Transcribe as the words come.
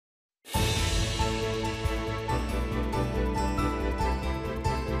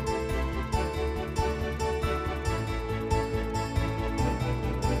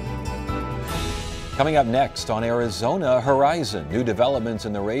Coming up next on Arizona Horizon, new developments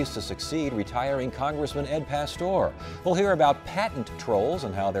in the race to succeed retiring Congressman Ed Pastor. We'll hear about patent trolls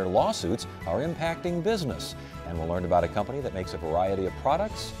and how their lawsuits are impacting business. And we'll learn about a company that makes a variety of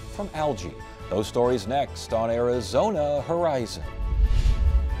products from algae. Those stories next on Arizona Horizon.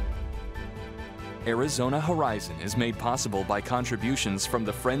 Arizona Horizon is made possible by contributions from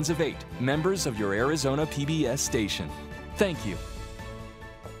the Friends of Eight, members of your Arizona PBS station. Thank you.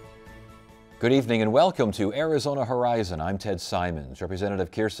 Good evening and welcome to Arizona Horizon. I'm Ted Simons. Representative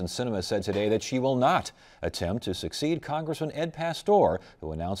Kyrsten Sinema said today that she will not attempt to succeed Congressman Ed Pastor,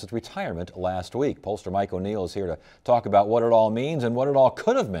 who announced his retirement last week. Pollster Mike O'Neil is here to talk about what it all means and what it all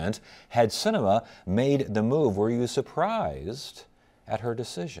could have meant had Sinema made the move. Were you surprised at her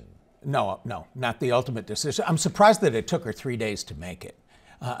decision? No, not the ultimate decision. I'm surprised that it took her 3 days to make it.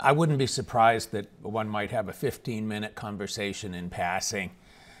 I wouldn't be surprised that one might have a 15-minute conversation in passing.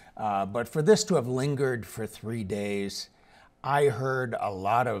 But for this to have lingered for 3 days, I heard a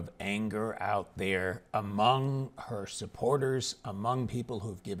lot of anger out there among her supporters, among people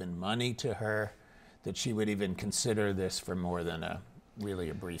who've given money to her, that she would even consider this for more than really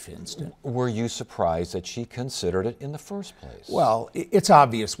a brief instant. Were you surprised that she considered it in the first place? Well, it's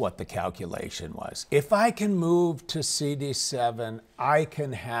obvious what the calculation was. If I can move to CD7, I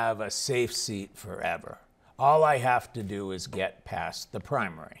can have a safe seat forever. All I have to do is get past the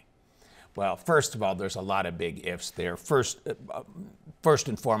primary. Well, first of all, there's a lot of big ifs there. First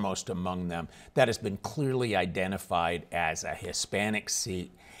and foremost among them, that has been clearly identified as a Hispanic seat,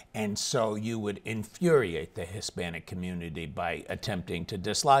 and so you would infuriate the Hispanic community by attempting to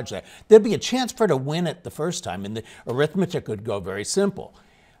dislodge that. There'd be a chance for her to win it the first time, and the arithmetic would go very simple.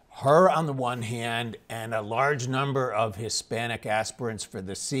 Her on the one hand, and a large number of Hispanic aspirants for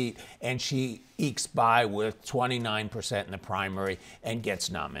the seat, and she ekes by with 29% in the primary and gets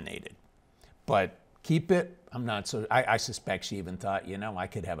nominated. But keep it, I'm not so, I suspect she even thought, you know, I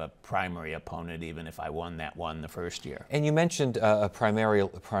could have a primary opponent even if I won that one the first year. And you mentioned a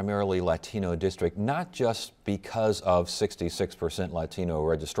primarily Latino district, not just because of 66% Latino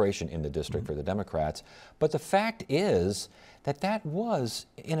registration in the district for the Democrats, but the fact is that was,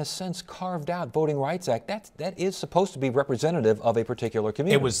 in a sense, carved out. Voting Rights Act, that is supposed to be representative of a particular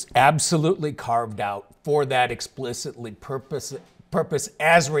community. It was absolutely carved out for that explicitly purpose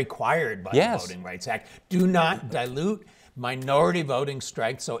as required by the Voting Rights Act. Do not dilute minority voting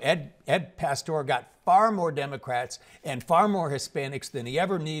strength. So Ed Pastor got far more Democrats and far more Hispanics than he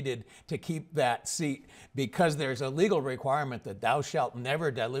ever needed to keep that seat, because there's a legal requirement that thou shalt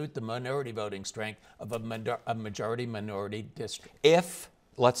never dilute the minority voting strength of a majority-minority district. If,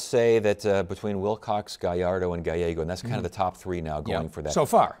 let's say that between Wilcox, Gallardo, and Gallego, and that's kind of the top three now going for that. So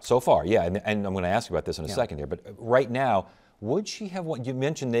far. So far, yeah, and I'm going to ask you about this in a second here, but right now, would she have, you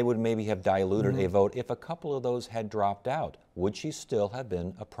mentioned they would maybe have diluted a vote. If a couple of those had dropped out, would she still have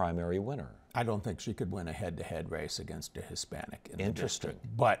been a primary winner? I don't think she could win a head-to-head race against a Hispanic in the district.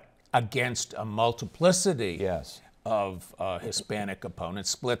 But against a multiplicity of Hispanic opponents,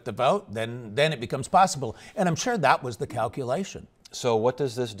 split the vote, then it becomes possible. And I'm sure that was the calculation. So what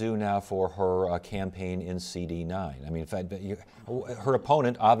does this do now for her campaign in CD9? I mean, in fact, her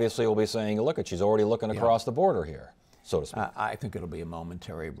opponent obviously will be saying, look, she's already looking across the border here, so to speak. I think it'll be a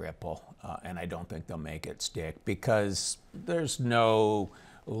momentary ripple, and I don't think they'll make it stick, because there's no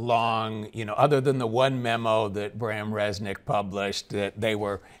long, other than the one memo that Bram Resnick published, that they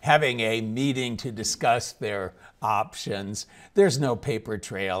were having a meeting to discuss their options. There's no paper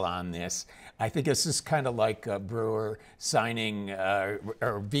trail on this. I think this is kind of like Brewer signing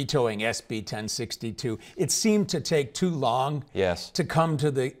or vetoing SB 1062. It seemed to take too long to come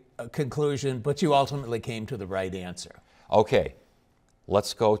to the conclusion, but you ultimately came to the right answer. Okay,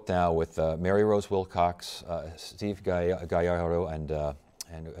 let's go now with Mary Rose Wilcox, Steve Gallardo, and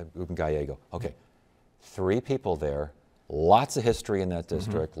Ruben Gallego. Okay, three people there, lots of history in that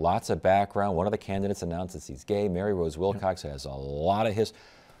district, lots of background. One of the candidates announces he's gay. Mary Rose Wilcox has a lot of history.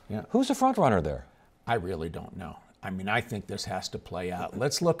 Who's the front runner there? I really don't know. I mean, I think this has to play out.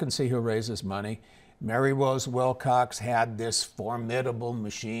 Let's look and see who raises money. Mary Rose Wilcox had this formidable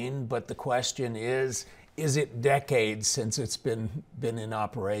machine, but the question is it decades since it's been in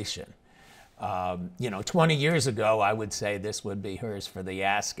operation? 20 years ago, I would say this would be hers for the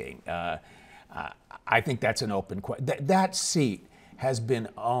asking. I think that's an open question. That seat has been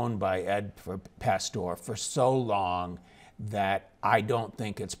owned by Ed Pastor for so long that I don't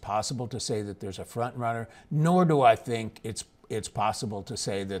think it's possible to say that there's a front runner, nor do I think it's possible to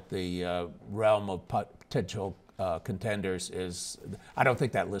say that the realm of potential contenders is, I don't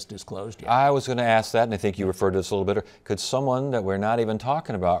think that list is closed yet. I was going to ask that, and I think you referred to this a little bit. Could someone that we're not even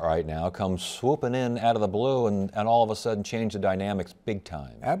talking about right now come swooping in out of the blue and all of a sudden change the dynamics big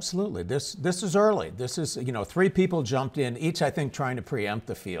time? Absolutely. This is early. This is, 3 people jumped in, each I think trying to preempt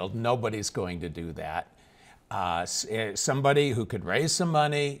the field. Nobody's going to do that. Somebody who could raise some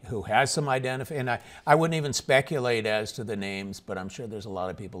money, who has some identity, and I wouldn't even speculate as to the names, but I'm sure there's a lot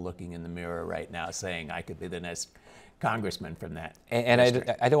of people looking in the mirror right now saying I could be the next congressman from that. And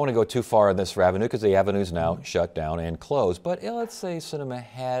I don't want to go too far in this avenue because the avenue's now shut down and closed, but let's say Sinema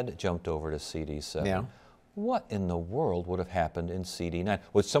had jumped over to CD7. Yeah. What in the world would have happened in CD9?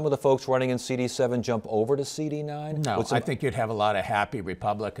 Would some of the folks running in CD7 jump over to CD9? No, I think you'd have a lot of happy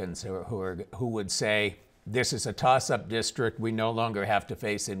Republicans who would say, this is a toss-up district. We no longer have to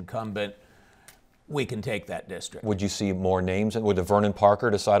face incumbent. We can take that district. Would you see more names? Would the Vernon Parker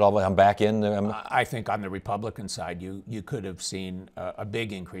decide, I'm back in? I think on the Republican side, you could have seen a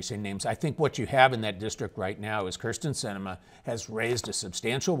big increase in names. I think what you have in that district right now is Kyrsten Sinema has raised a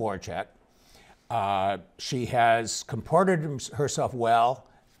substantial war check. She has comported herself well,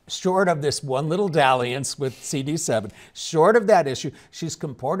 short of this one little dalliance with CD7, short of that issue. She's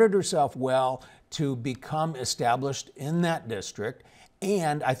comported herself well to become established in that district,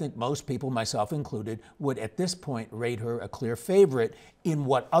 and I think most people, myself included, would at this point rate her a clear favorite in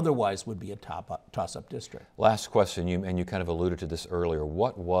what otherwise would be a toss-up district. Last question, and you kind of alluded to this earlier.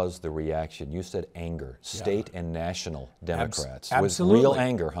 What was the reaction? You said anger, state and national Democrats. Absolutely. Was real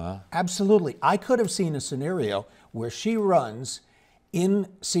anger, huh? Absolutely. I could have seen a scenario where she runs in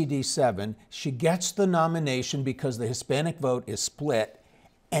CD7, she gets the nomination because the Hispanic vote is split,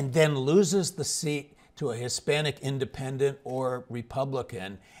 and then loses the seat to a Hispanic independent or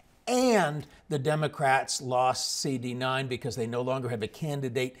Republican, and the Democrats lost CD9 because they no longer have a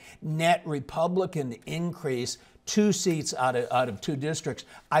candidate. Net Republican increase, 2 seats out of 2 districts.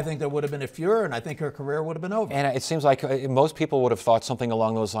 I think there would have been a furor, and I think her career would have been over. And it seems like most people would have thought something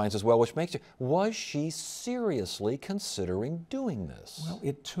along those lines as well, which makes you, was she seriously considering doing this? Well,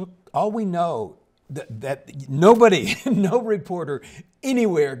 it took, all we know, that nobody, no reporter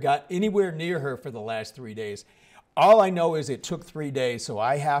anywhere got anywhere near her for the last 3 days. All I know is it took 3 days, so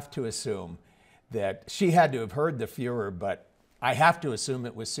I have to assume that she had to have heard the furor, but I have to assume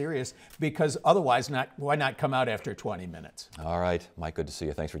it was serious because otherwise, why not come out after 20 minutes? All right, Mike, good to see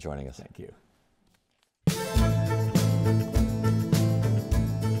you. Thanks for joining us. Thank you.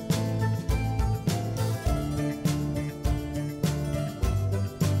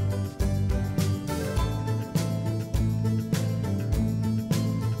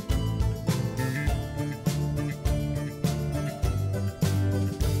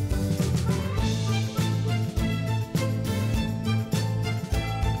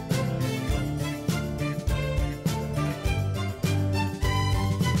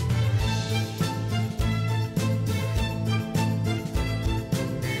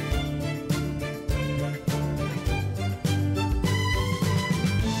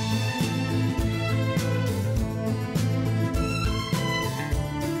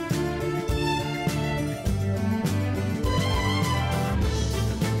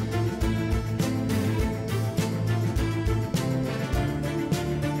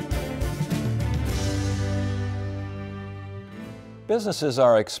 Businesses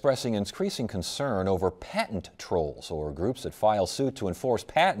are expressing increasing concern over patent trolls, or groups that file suit to enforce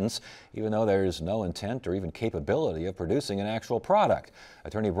patents, even though there is no intent or even capability of producing an actual product.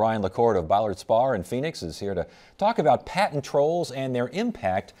 Attorney Brian LaCourte of Ballard Spahr in Phoenix is here to talk about patent trolls and their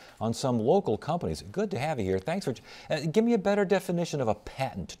impact on some local companies. Good to have you here. Thanks for. Give me a better definition of a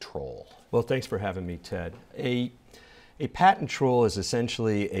patent troll. Well, thanks for having me, Ted. A patent troll is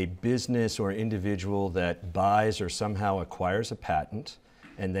essentially a business or individual that buys or somehow acquires a patent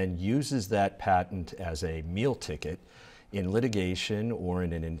and then uses that patent as a meal ticket in litigation or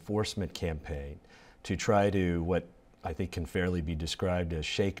in an enforcement campaign to try to, what I think can fairly be described as,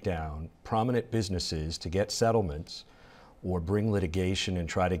 shake down prominent businesses to get settlements or bring litigation and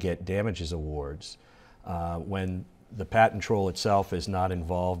try to get damages awards when the patent troll itself is not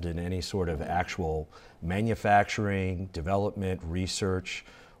involved in any sort of actual manufacturing, development, research,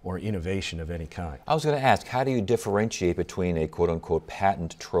 or innovation of any kind. I was going to ask, how do you differentiate between a quote-unquote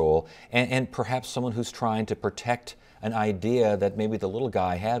patent troll and perhaps someone who's trying to protect an idea that maybe the little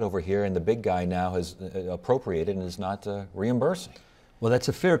guy had over here and the big guy now has appropriated and is not reimbursing? Well, that's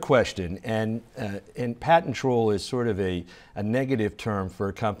a fair question, and patent troll is sort of a negative term for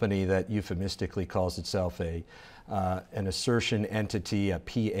a company that euphemistically calls itself an assertion entity, a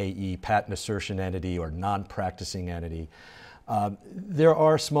PAE, patent assertion entity, or non-practicing entity. There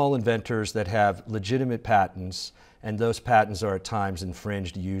are small inventors that have legitimate patents, and those patents are at times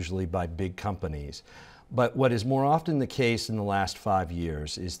infringed, usually by big companies. But what is more often the case in the last 5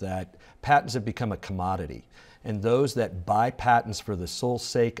 years is that patents have become a commodity, and those that buy patents for the sole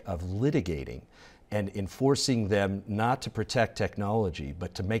sake of litigating and enforcing them not to protect technology,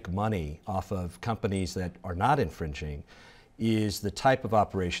 but to make money off of companies that are not infringing, is the type of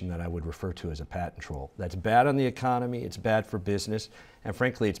operation that I would refer to as a patent troll. That's bad on the economy, it's bad for business, and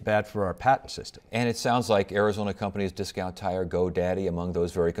frankly, it's bad for our patent system. And it sounds like Arizona companies Discount Tire, GoDaddy, among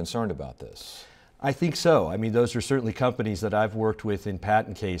those very concerned about this. I think so. I mean, those are certainly companies that I've worked with in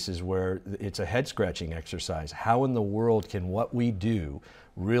patent cases where it's a head-scratching exercise. How in the world can what we do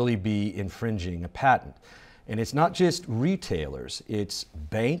really be infringing a patent? And it's not just retailers, it's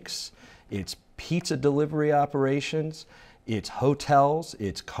banks, it's pizza delivery operations, it's hotels,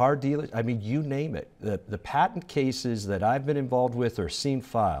 it's car dealers, I mean, you name it. The patent cases that I've been involved with or seen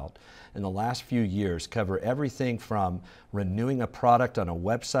filed in the last few years cover everything from renewing a product on a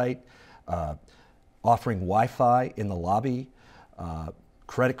website, offering Wi-Fi in the lobby,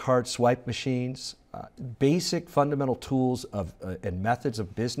 credit card swipe machines, basic fundamental tools of, and methods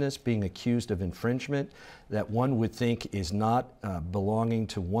of business being accused of infringement that one would think is not belonging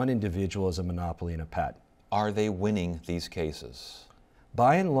to one individual as a monopoly in a patent. Are they winning these cases?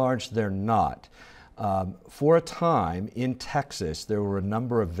 By and large, they're not. For a time in Texas, there were a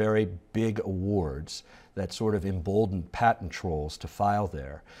number of very big awards that sort of emboldened patent trolls to file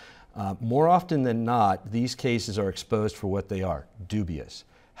there. More often than not, these cases are exposed for what they are, dubious.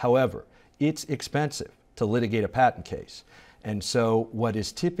 However, it's expensive to litigate a patent case. And so what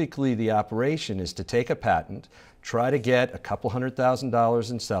is typically the operation is to take a patent, try to get a couple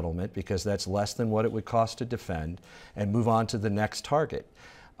 $100,000 in settlement, because that's less than what it would cost to defend, and move on to the next target.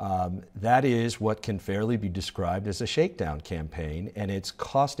 That is what can fairly be described as a shakedown campaign, and it's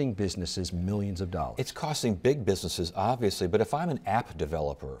costing businesses millions of dollars. It's costing big businesses, obviously, but if I'm an app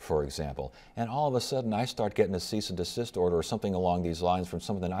developer, for example, and all of a sudden I start getting a cease and desist order or something along these lines from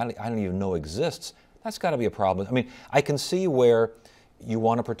something I don't even know exists, that's got to be a problem. I mean, I can see where you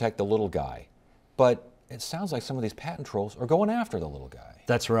want to protect the little guy, but it sounds like some of these patent trolls are going after the little guy.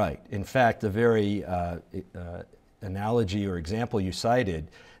 That's right. In fact, the very analogy or example you cited,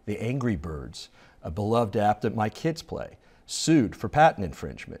 the Angry Birds, a beloved app that my kids play, sued for patent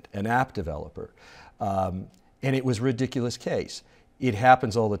infringement, an app developer. And it was a ridiculous case. It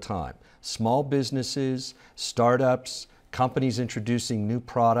happens all the time. Small businesses, startups, companies introducing new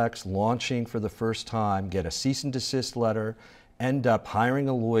products, launching for the first time, get a cease and desist letter, end up hiring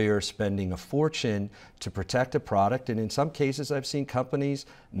a lawyer, spending a fortune to protect a product, and in some cases I've seen companies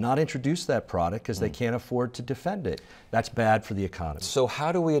not introduce that product because they can't afford to defend it. That's bad for the economy. So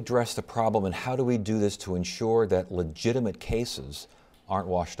how do we address the problem, and how do we do this to ensure that legitimate cases aren't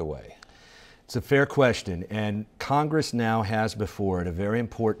washed away? It's a fair question, and Congress now has before it a very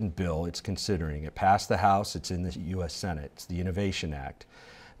important bill it's considering. It passed the House, it's in the U.S. Senate, it's the Innovation Act.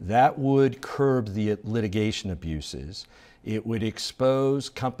 That would curb the litigation abuses. It would expose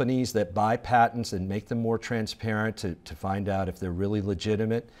companies that buy patents and make them more transparent to find out if they're really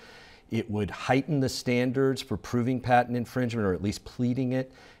legitimate. It would heighten the standards for proving patent infringement, or at least pleading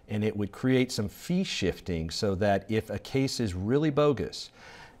it, and it would create some fee shifting so that if a case is really bogus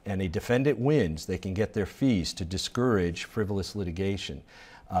and a defendant wins, they can get their fees to discourage frivolous litigation.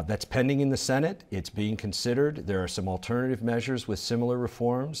 That's pending in the Senate. It's being considered. There are some alternative measures with similar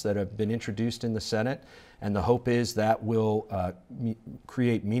reforms that have been introduced in the Senate, and the hope is that will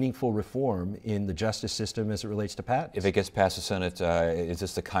create meaningful reform in the justice system as it relates to patents. If it gets past the Senate, is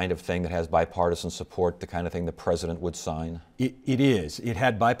this the kind of thing that has bipartisan support, the kind of thing the President would sign? It is. It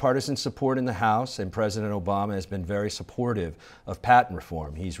had bipartisan support in the House, and President Obama has been very supportive of patent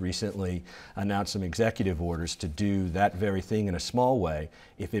reform. He's recently announced some executive orders to do that very thing in a small way.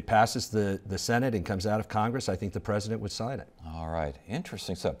 If it passes the Senate and comes out of Congress, I think the President would sign it. All right.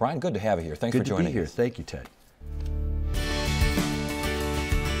 Interesting stuff. Brian, good to have you here. Thanks for joining us. Good to be here. Thank you, Ted.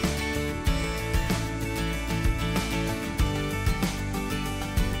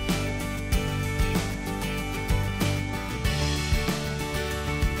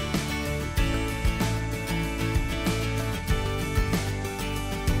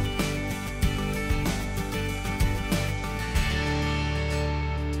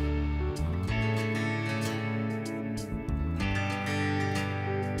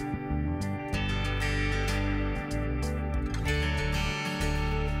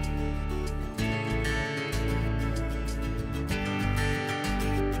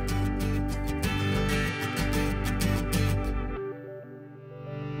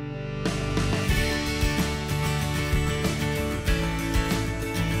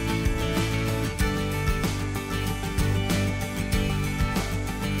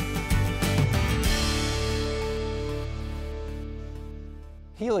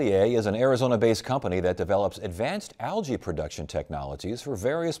 Heliae is an Arizona-based company that develops advanced algae production technologies for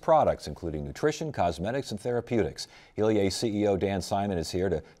various products, including nutrition, cosmetics, and therapeutics. Heliae CEO Dan Simon is here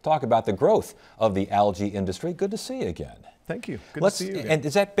to talk about the growth of the algae industry. Good to see you again. Thank you. Good to see you again. And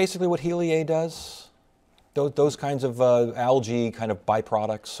is that basically what Heliae does? Those kinds of algae kind of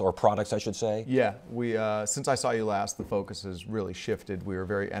byproducts, or products, I should say? Yeah, since I saw you last, the focus has really shifted. We were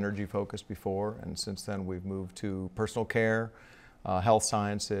very energy focused before, and since then we've moved to personal care, health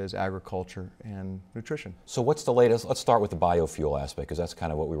sciences, agriculture, and nutrition. So what's the latest? Let's start with the biofuel aspect, because that's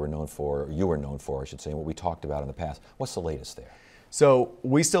kind of what we were known for, or you were known for, I should say, and what we talked about in the past. What's the latest there? So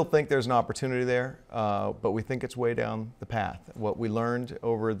we still think there's an opportunity there, but we think it's way down the path. What we learned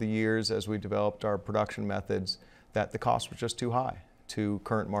over the years as we developed our production methods, that the cost was just too high to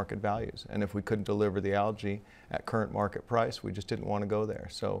current market values. And if we couldn't deliver the algae at current market price, we just didn't want to go there.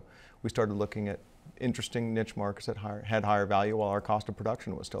 So we started looking at interesting niche markets that had higher value while our cost of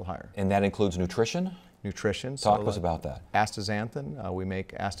production was still higher. And that includes nutrition? Nutrition. Talk to us about that. Astaxanthin. We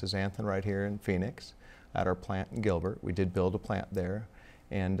make astaxanthin right here in Phoenix at our plant in Gilbert. We did build a plant there,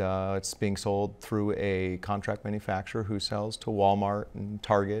 and it's being sold through a contract manufacturer who sells to Walmart and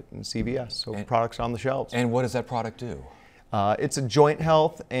Target and CVS. So products on the shelves. And what does that product do? It's a joint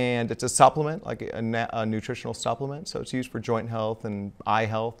health, and it's a supplement, like a nutritional supplement. So it's used for joint health and eye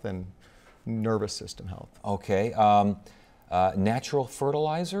health and nervous system health. Okay. Natural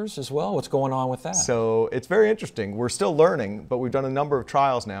fertilizers as well? What's going on with that? So it's very interesting. We're still learning, but we've done a number of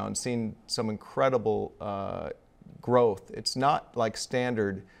trials now and seen some incredible growth. It's not like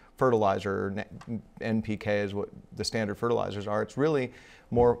standard fertilizer, NPK is what the standard fertilizers are. It's really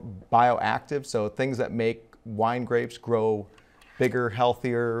more bioactive, so things that make wine grapes grow bigger,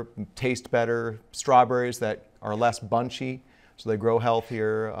 healthier, taste better, strawberries that are less bunchy, so they grow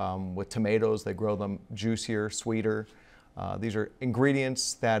healthier. With tomatoes, they grow them juicier, sweeter. These are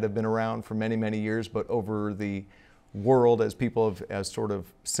ingredients that have been around for many, many years, but over the world, as people have sort of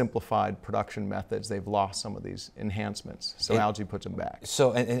simplified production methods, they've lost some of these enhancements. So algae puts them back.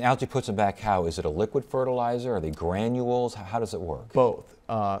 So, and algae puts them back how? Is it a liquid fertilizer? Are they granules? How does it work? Both.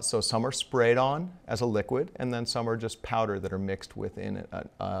 So some are sprayed on as a liquid, and then some are just powder that are mixed within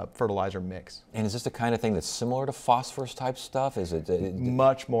a fertilizer mix. And is this the kind of thing that's similar to phosphorus type stuff? Is it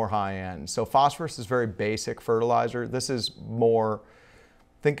much more high end? So phosphorus is very basic fertilizer. This is more,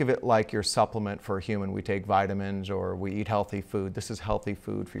 think of it like your supplement for a human. We take vitamins or we eat healthy food. This is healthy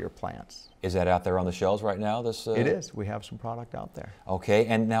food for your plants. Is that out there on the shelves right now? It is. We have some product out there. Okay,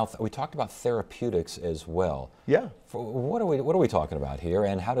 and now we talked about therapeutics as well. Yeah. What are we talking about here,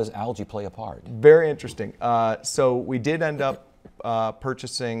 and how does algae play a part? Very interesting. So we did end up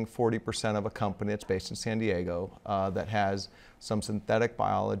purchasing 40% of a company that's based in San Diego that has some synthetic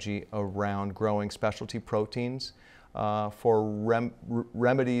biology around growing specialty proteins for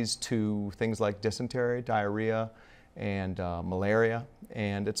remedies to things like dysentery, diarrhea, and malaria.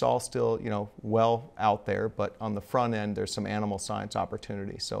 And it's all still, well out there, but on the front end, there's some animal science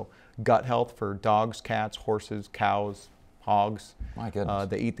opportunity. So gut health for dogs, cats, horses, cows, hogs. My goodness.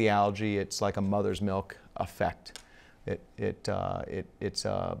 They eat the algae. It's like a mother's milk effect. It's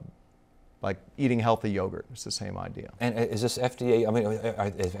like eating healthy yogurt. It's the same idea. And is this FDA? I mean,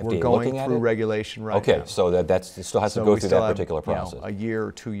 is FDA We're going looking at through it? regulation right now. Okay, so it still has to go through that particular process. A year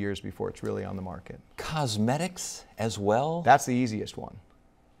or 2 years before it's really on the market. Cosmetics as well? That's the easiest one.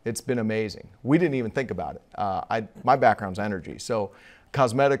 It's been amazing. We didn't even think about it. My background's energy, so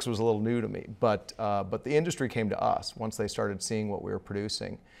cosmetics was a little new to me. But the industry came to us once they started seeing what we were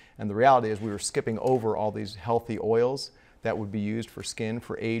producing. And the reality is we were skipping over all these healthy oils that would be used for skin,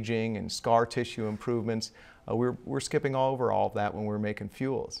 for aging and scar tissue improvements. We're skipping over all of that when we're making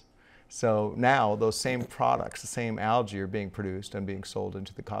fuels. So now those same products, the same algae are being produced and being sold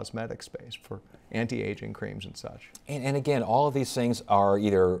into the cosmetic space for anti-aging creams and such. And again, all of these things are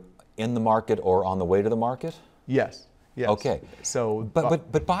either in the market or on the way to the market? Yes. Yes. Okay. So,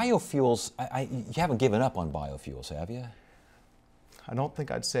 but biofuels, you haven't given up on biofuels, have you? I don't think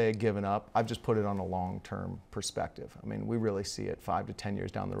I'd say given up. I've just put it on a long-term perspective. I mean, we really see it 5 to 10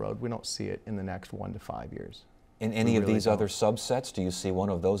 years down the road. We don't see it in the next 1 to 5 years. In any of these other subsets, do you see one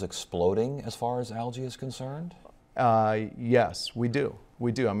of those exploding as far as algae is concerned? Yes, we do.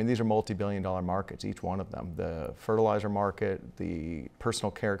 We do. I mean, these are multi-billion-dollar markets, each one of them. The fertilizer market, the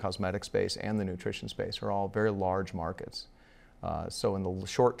personal care cosmetic space, and the nutrition space are all very large markets. So in the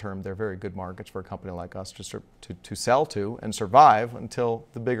short term, they're very good markets for a company like us to sell to and survive until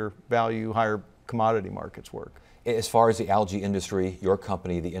the bigger value, higher commodity markets work. As far as the algae industry, your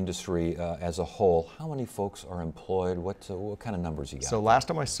company, the industry as a whole, how many folks are employed? What kind of numbers you got? So last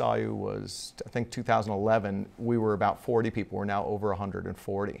time I saw you was, I think, 2011. We were about 40 people. We're now over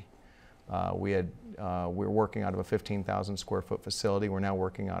 140. We were working out of a 15,000 square foot facility. We're now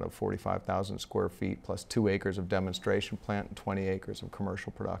working out of 45,000 square feet plus 2 acres of demonstration plant and 20 acres of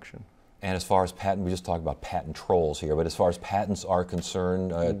commercial production. And as far as patent, we just talked about patent trolls here, but as far as patents are concerned,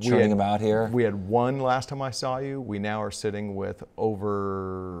 churning them out here? We had one last time I saw you. We now are sitting with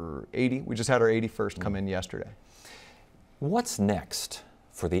over 80. We just had our 81st come in yesterday. What's next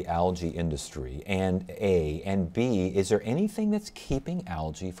for the algae industry? And A, and B, is there anything that's keeping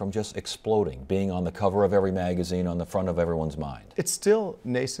algae from just exploding, being on the cover of every magazine, on the front of everyone's mind? It's still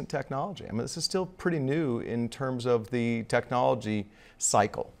nascent technology. I mean, this is still pretty new in terms of the technology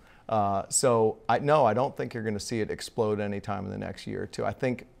cycle. So I don't think you're going to see it explode anytime in the next year or two. I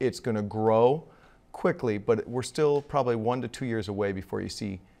think it's going to grow quickly, but we're still probably 1 to 2 years away before you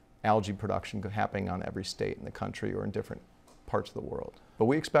see algae production happening on every state in the country or in different parts of the world. But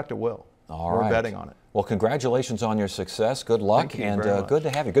we expect it will. We're betting on it. Well, congratulations on your success. Good luck, and good to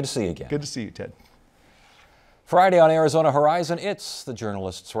have you. Good to see you again. Good to see you, Ted. Friday on Arizona Horizon, it's the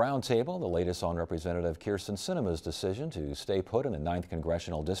Journalists Roundtable, the latest on Representative Kyrsten Sinema's decision to stay put in the 9th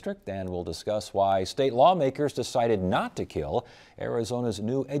Congressional District, and we'll discuss why state lawmakers decided not to kill Arizona's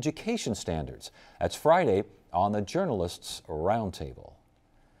new education standards. That's Friday on the Journalists Roundtable.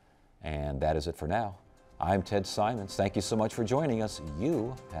 And that is it for now. I'm Ted Simon. Thank you so much for joining us.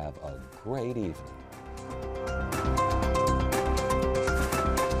 You have a great evening.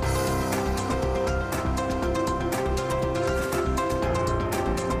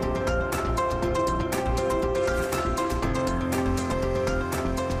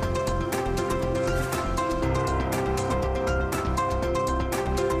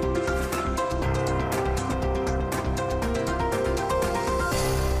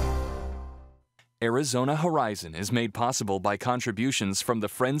 Arizona Horizon is made possible by contributions from the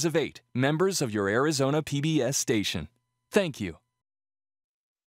Friends of 8, members of your Arizona PBS station. Thank you.